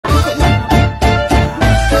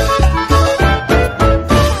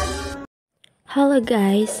Hello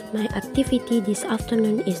guys, my activity this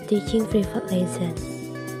afternoon is teaching private lesson.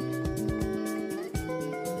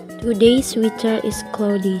 Today's weather is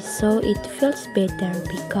cloudy, so it feels better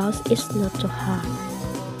because it's not too hot.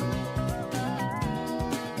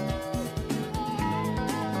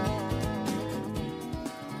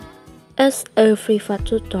 As a private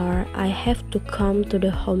tutor, I have to come to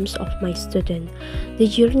the homes of my students. The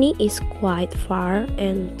journey is quite far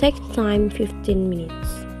and takes time 15 minutes.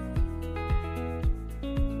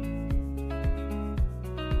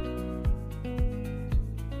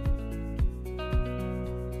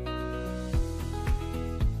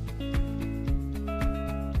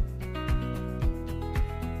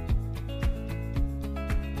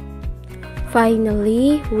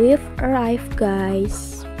 Finally, we've arrived,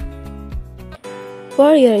 guys.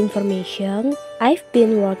 For your information, I've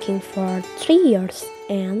been working for 3 years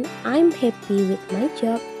and I'm happy with my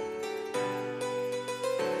job.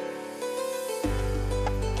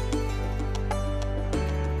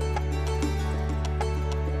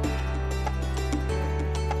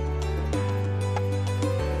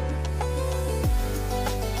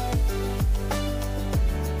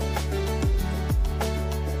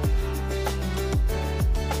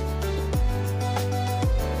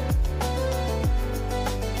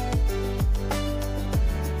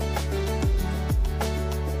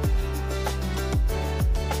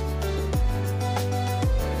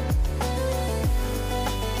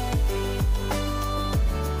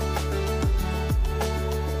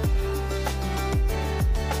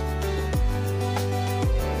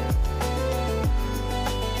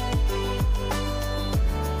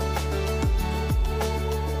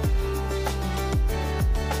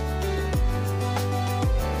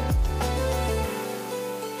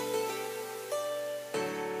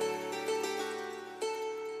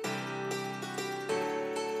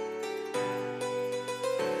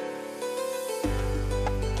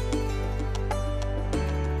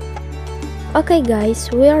 Okay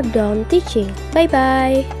guys, we are done teaching. Bye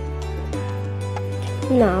bye.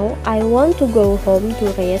 Now I want to go home to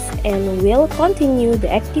rest and we'll continue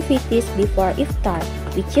the activities before iftar,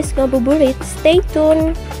 which is ngabuburit. Stay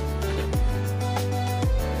tuned.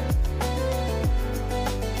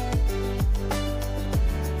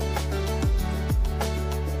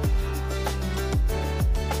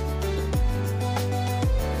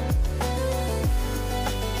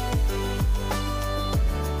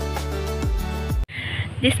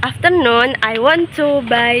 This afternoon, I want to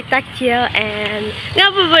buy takjil and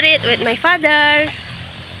ngabuburit with my father.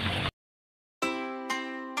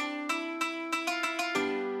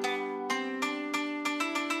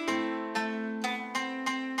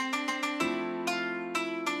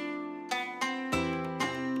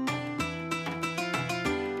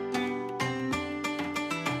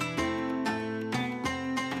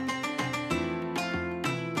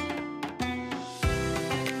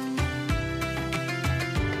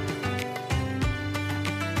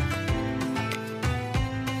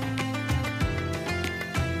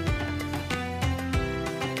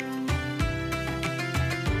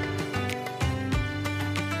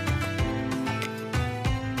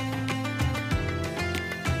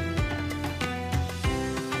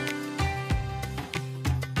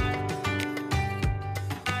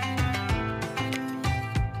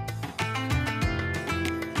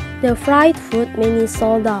 The fried food menu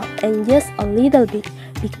sold out and just a little bit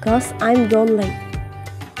because I'm gone late.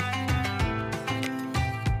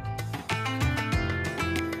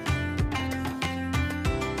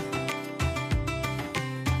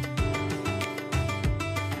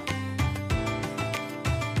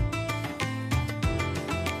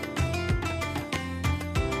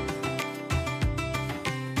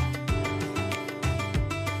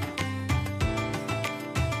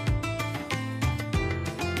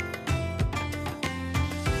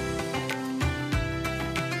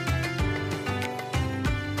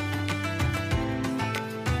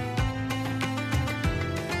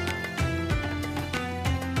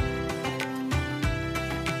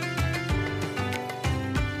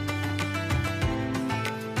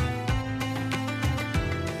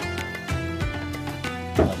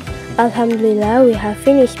 Alhamdulillah, we have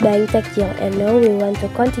finished buying takjil and now we want to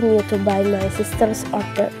continue to buy my sister's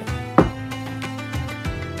order.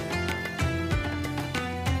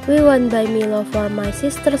 We want buy Milo for my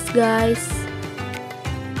sisters, guys.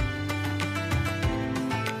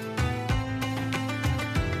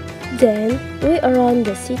 Then we around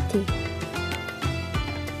the city.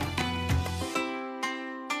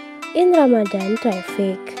 In Ramadan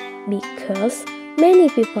traffic because many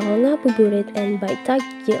people ngabuburit and buy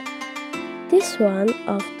takjil. This one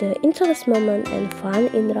of the interest moment and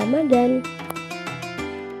fun in Ramadan.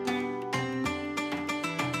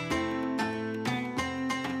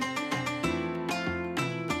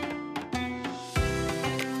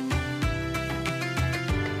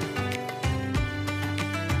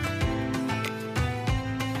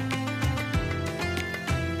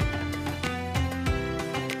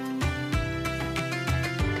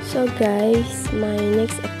 So guys, my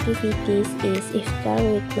next activities is iftar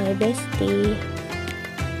with my bestie.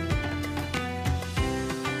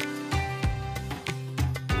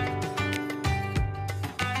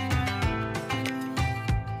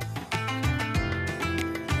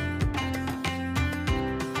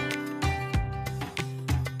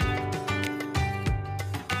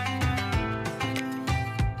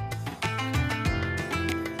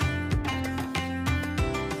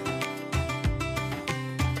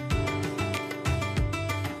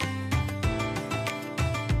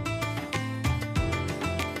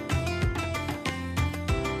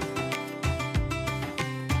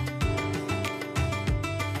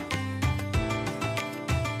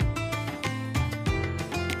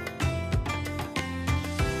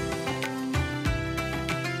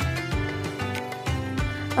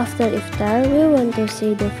 After iftar, we want to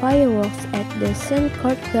see the fireworks at the Dosen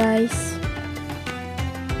court, guys.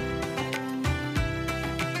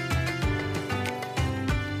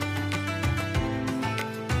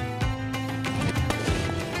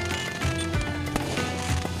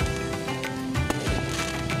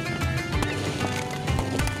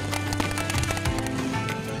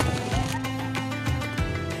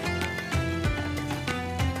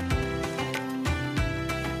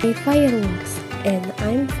 Fireworks, and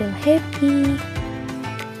I feel happy.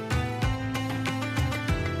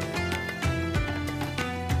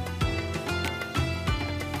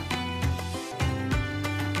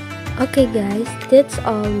 Okay guys, that's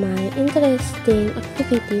all my interesting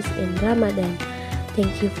activities in Ramadan.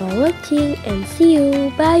 Thank you for watching and see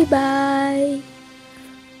you. Bye bye.